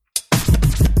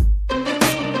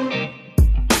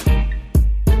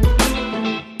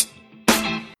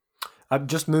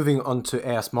 Just moving on to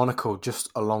AS Monaco, just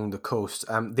along the coast.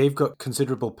 They've got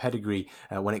considerable pedigree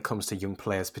when it comes to young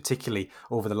players, particularly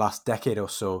over the last decade or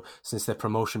so, since their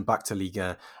promotion back to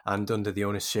Liga and under the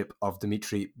ownership of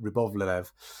Dmitry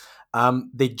Rybovlev.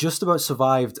 They just about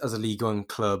survived as a Ligue 1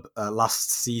 club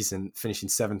last season, finishing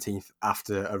 17th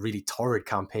after a really torrid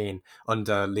campaign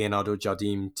under Leonardo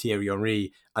Jardim, Thierry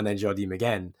Henry, and then Jardim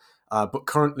again. But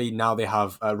currently now they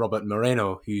have Robert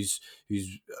Moreno, who's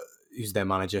their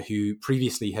manager, who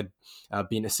previously had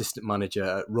been assistant manager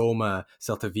at Roma,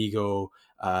 Celta Vigo,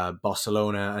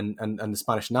 Barcelona, and the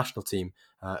Spanish national team,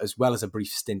 as well as a brief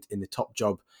stint in the top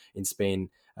job in Spain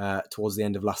towards the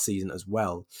end of last season as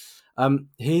well.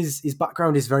 His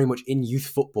background is very much in youth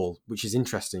football, which is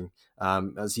interesting,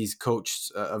 as he's coached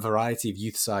a variety of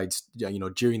youth sides,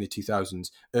 during the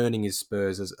 2000s, earning his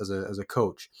spurs as a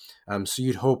coach. So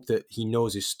you'd hope that he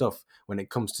knows his stuff when it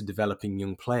comes to developing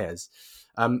young players.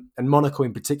 And Monaco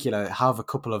in particular have a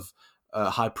couple of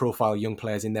high-profile young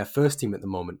players in their first team at the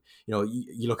moment.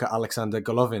 You look at Alexander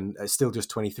Golovin, still just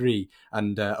 23,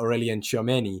 and Aurélien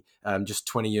Tchouaméni, just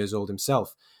 20 years old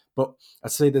himself. But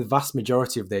I'd say the vast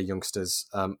majority of their youngsters,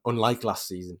 unlike last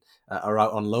season, are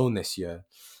out on loan this year.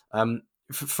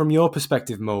 From your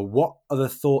perspective, Mo, what are the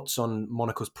thoughts on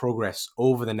Monaco's progress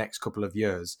over the next couple of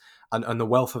years and the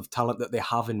wealth of talent that they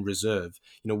have in reserve?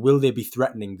 Will they be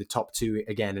threatening the top two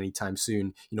again anytime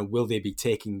soon? Will they be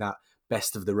taking that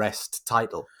best of the rest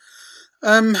title?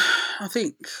 I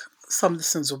think some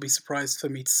listeners will be surprised for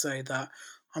me to say that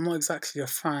I'm not exactly a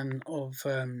fan of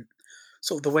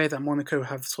sort of the way that Monaco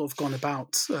have sort of gone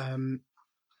about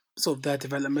sort of their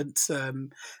development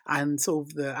and sort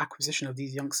of the acquisition of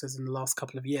these youngsters in the last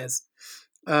couple of years,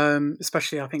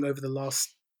 especially I think over the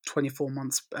last 24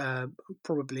 months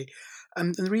probably.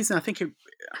 And the reason I think it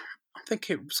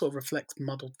sort of reflects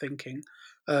muddled thinking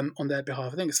on their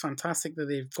behalf. I think it's fantastic that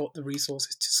they've got the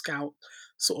resources to scout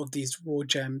sort of these raw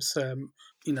gems.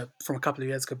 From a couple of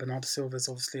years ago, Bernardo Silva is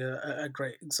obviously a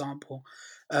great example.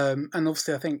 And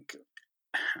obviously, I think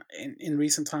in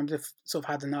recent times they've sort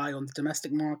of had an eye on the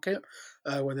domestic market,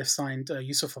 where they've signed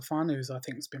Youssouf Fofana, who I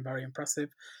think has been very impressive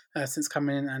since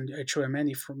coming in, and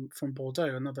Tchouaméni from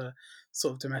Bordeaux, another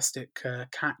sort of domestic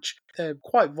catch. They're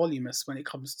quite voluminous when it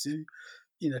comes to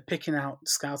picking out,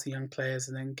 scouting young players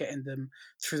and then getting them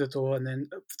through the door and then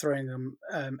throwing them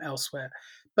elsewhere.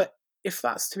 But if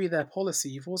that's to be their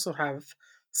policy, you've also have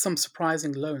some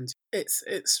surprising loans.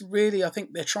 It's really, I think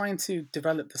they're trying to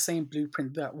develop the same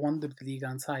blueprint that won the Ligue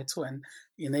 1 title and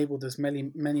enabled those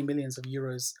many millions of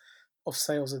euros of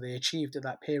sales that they achieved at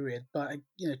that period. But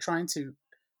trying to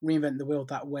reinvent the wheel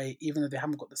that way, even though they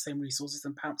haven't got the same resources,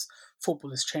 and perhaps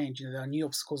football has changed. There are new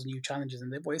obstacles, new challenges,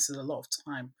 and they've wasted a lot of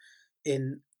time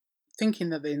in thinking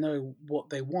that they know what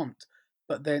they want,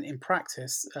 but then in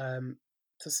practice,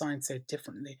 to sign, say,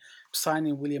 differently.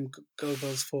 Signing William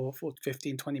Goebbels for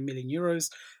 15, 20 million euros.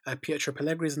 Pietro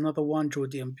Pellegrini is another one.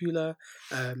 Jordi Mbula.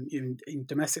 In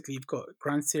domestically, you've got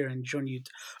Grandsir and Jonyud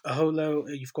Aholo.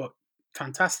 You've got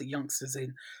fantastic youngsters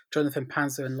in Jonathan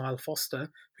Panzer and Lyle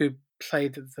Foster, who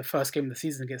played the first game of the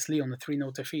season against Lyon, the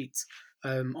 3-0 defeat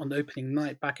on the opening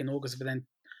night back in August, but then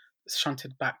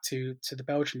shunted back to the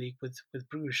Belgian league with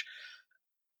Bruges.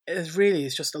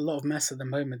 It's just a lot of mess at the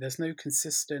moment. There's no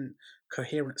consistent,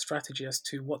 coherent strategy as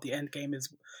to what the end game is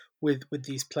with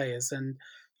these players. And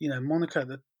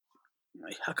Monaco,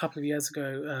 a couple of years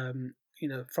ago,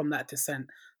 from that descent,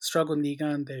 struggled in Ligue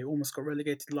 1. They almost got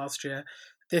relegated last year.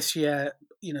 This year,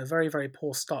 very, very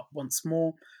poor start once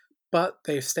more. But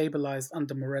they've stabilised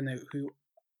under Moreno, who,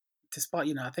 despite,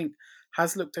 I think,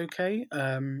 has looked okay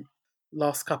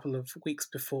last couple of weeks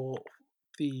before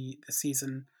the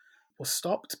season was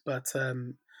stopped. But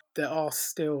there are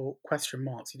still question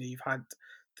marks. You've had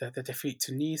the defeat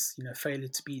to Nice, failure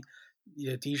to beat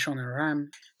Dijon and Rennes.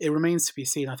 It remains to be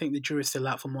seen. I think the jury's still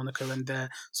out for Monaco and their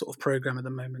sort of programme at the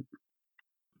moment.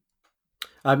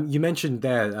 You mentioned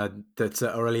there that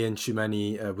Aurélien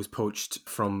Tchouaméni was poached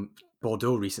from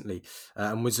Bordeaux recently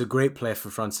and was a great player for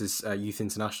France's youth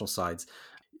international sides.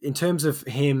 In terms of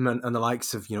him and the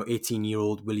likes of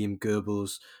 18-year-old William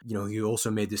Goebbels, who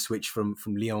also made the switch from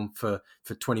Lyon for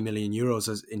 20 million euros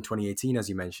in 2018, as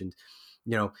you mentioned,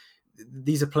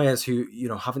 these are players who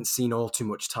haven't seen all too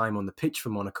much time on the pitch for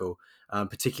Monaco,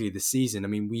 particularly this season. I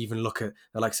mean, we even look at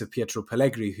the likes of Pietro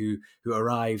Pellegrini, who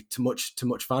arrived to much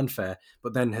fanfare,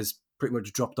 but then has pretty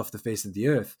much dropped off the face of the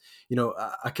earth.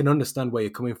 I can understand where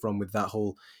you're coming from with that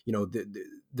whole,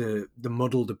 the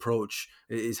muddled approach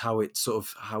is how it sort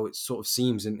of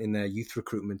seems in their youth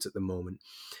recruitment at the moment.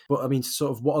 But I mean,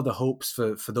 sort of, what are the hopes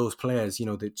for those players? The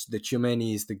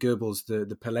Tchouaménis, the Goebbels,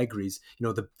 the Pellegrinis,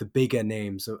 the bigger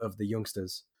names of the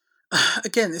youngsters.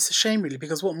 Again, it's a shame really,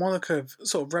 because what Monaco have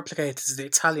sort of replicated is the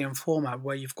Italian format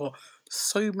where you've got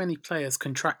so many players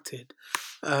contracted.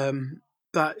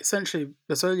 That essentially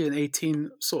there's only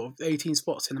 18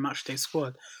 spots in the matchday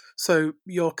squad. So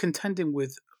you're contending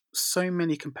with so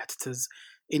many competitors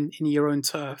in your own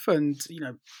turf, and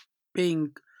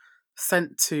being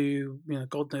sent to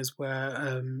God knows where,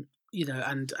 and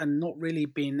not really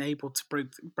being able to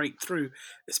break through.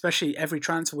 Especially every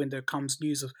transfer window comes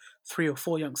news of 3 or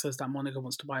 4 youngsters that Monaco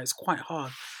wants to buy. It's quite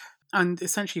hard. And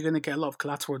essentially, you're going to get a lot of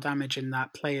collateral damage in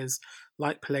that players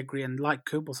like Pellegrini and like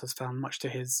Goebbels has found, much to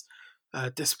his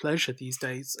displeasure these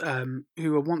days,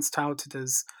 who were once touted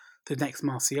as the next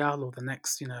Martial or the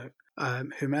next,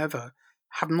 whomever,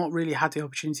 have not really had the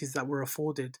opportunities that were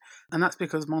afforded. And that's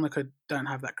because Monaco don't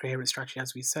have that coherent strategy,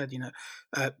 as we said.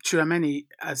 Tchouaméni,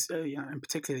 as in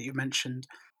particular that you mentioned,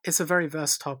 is a very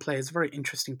versatile player. It's a very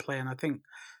interesting player, and I think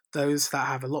those that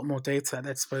have a lot more data at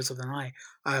their disposal than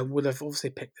I would have obviously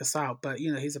picked this out. But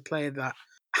he's a player that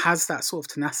has that sort of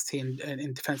tenacity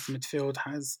in defensive midfield,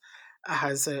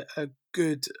 has a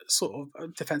good sort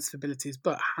of defensive abilities,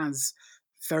 but has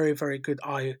very, very good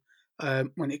eye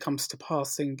when it comes to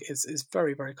passing. Is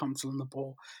very, very comfortable on the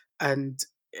ball, and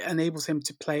enables him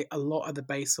to play a lot at the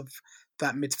base of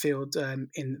that midfield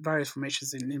in various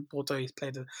formations. In Bordeaux, he's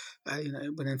played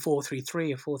within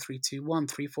 4-3-3, a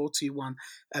 4-3-2-1,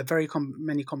 3-4-2-1,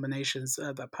 many combinations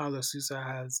that Paulo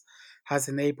Sousa has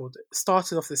enabled.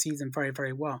 Started off the season very,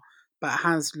 very well, but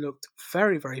has looked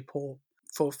very, very poor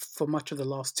for much of the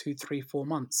last 2, 3, 4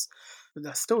 months. But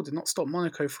that still did not stop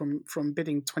Monaco from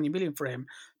bidding 20 million for him.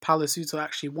 Paulo Sousa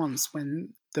actually once, when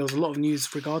there was a lot of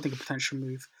news regarding a potential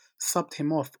move, subbed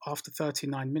him off after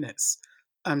 39 minutes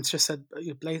and just said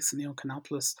blatantly on Canal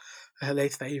Plus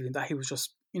later that evening that he was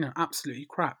just absolutely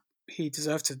crap. He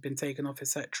deserved to have been taken off,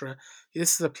 etc.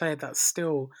 This is a player that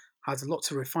still has a lot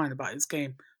to refine about his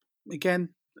game. Again,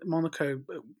 Monaco,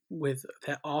 with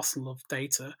their arsenal of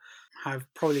data, have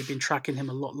probably been tracking him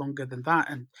a lot longer than that,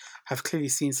 and have clearly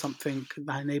seen something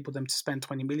that enabled them to spend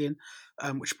 20 million,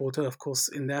 which Bordeaux, of course,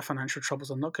 in their financial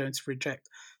troubles, are not going to reject.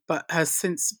 But has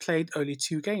since played only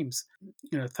 2 games,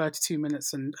 32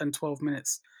 minutes and 12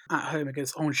 minutes at home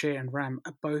against Angers and Rennes,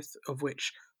 both of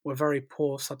which were very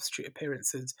poor substitute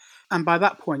appearances. And by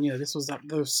that point, this was at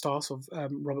the start of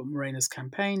Robert Moreno's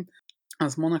campaign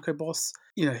as Monaco boss.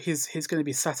 He's going to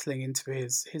be settling into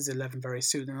his 11 very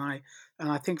soon,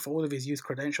 and I think for all of his youth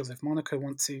credentials, if Monaco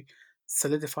want to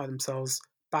solidify themselves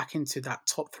back into that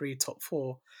top 3, top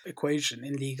 4 equation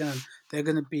in Ligue 1, they're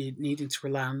going to be needing to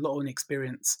rely on a lot of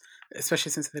experience,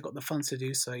 especially since they've got the funds to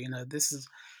do so.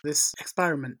 This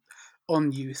experiment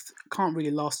on youth can't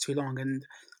really last too long, and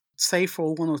save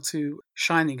for 1 or 2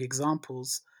 shining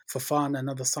examples, Fofana,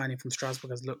 another signing from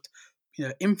Strasbourg, has looked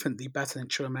infinitely better than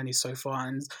Tchouaméni so far,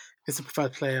 and is the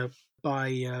preferred player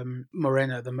by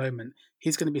Moreno at the moment.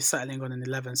 He's going to be settling on an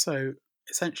 11, so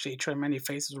essentially Tchouaméni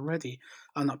faces already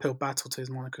an uphill battle to his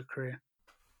Monaco career.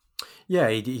 Yeah,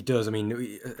 he does. I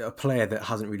mean, a player that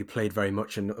hasn't really played very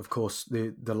much, and of course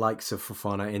the likes of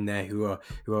Fofana in there who are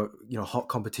hot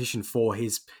competition for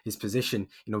his position.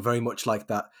 Very much like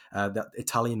that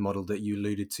Italian model that you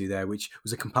alluded to there, which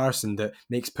was a comparison that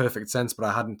makes perfect sense, but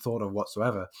I hadn't thought of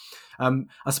whatsoever.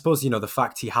 I suppose the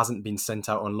fact he hasn't been sent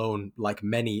out on loan like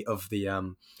many of the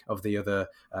other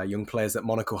young players that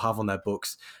Monaco have on their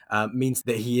books means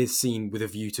that he is seen with a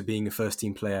view to being a first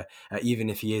team player, even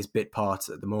if he is bit part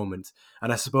at the moment.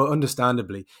 And I suppose,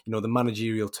 understandably, the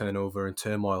managerial turnover and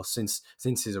turmoil since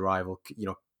his arrival,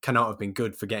 cannot have been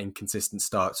good for getting consistent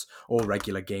starts or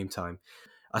regular game time.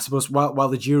 I suppose while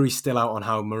the jury's still out on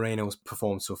how Moreno's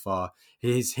performed so far,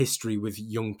 his history with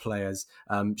young players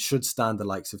should stand the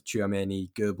likes of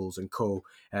Tchouaméni, Goebbels and co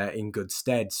in good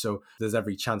stead. So there's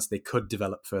every chance they could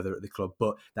develop further at the club,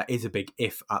 but that is a big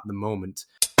if at the moment.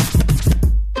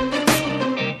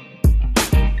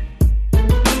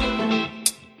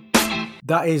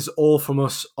 That is all from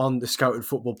us on the Scouted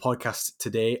Football podcast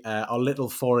today. Our little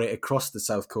foray across the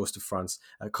south coast of France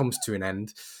comes to an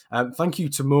end. Thank you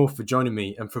to Mo for joining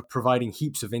me and for providing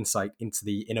heaps of insight into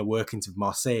the inner workings of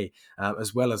Marseille,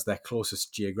 as well as their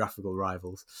closest geographical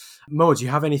rivals. Mo, do you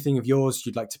have anything of yours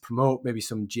you'd like to promote? Maybe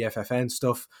some GFFN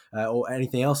stuff or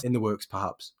anything else in the works,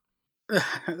 perhaps?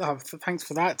 Thanks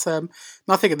for that.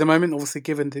 Nothing at the moment, obviously,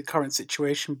 given the current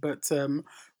situation. But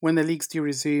when the leagues do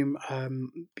resume,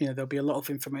 there'll be a lot of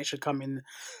information coming,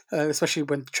 especially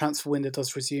when the transfer window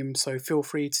does resume. So feel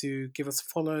free to give us a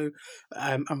follow,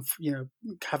 and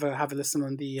have a listen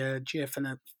on the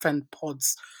GFN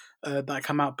pods that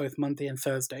come out both Monday and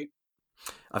Thursday.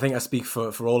 I think I speak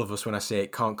for all of us when I say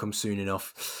it can't come soon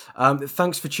enough.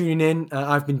 Thanks for tuning in.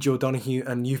 I've been Joe Donoghue,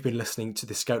 and you've been listening to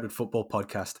the Scouted Football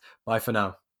Podcast. Bye for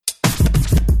now.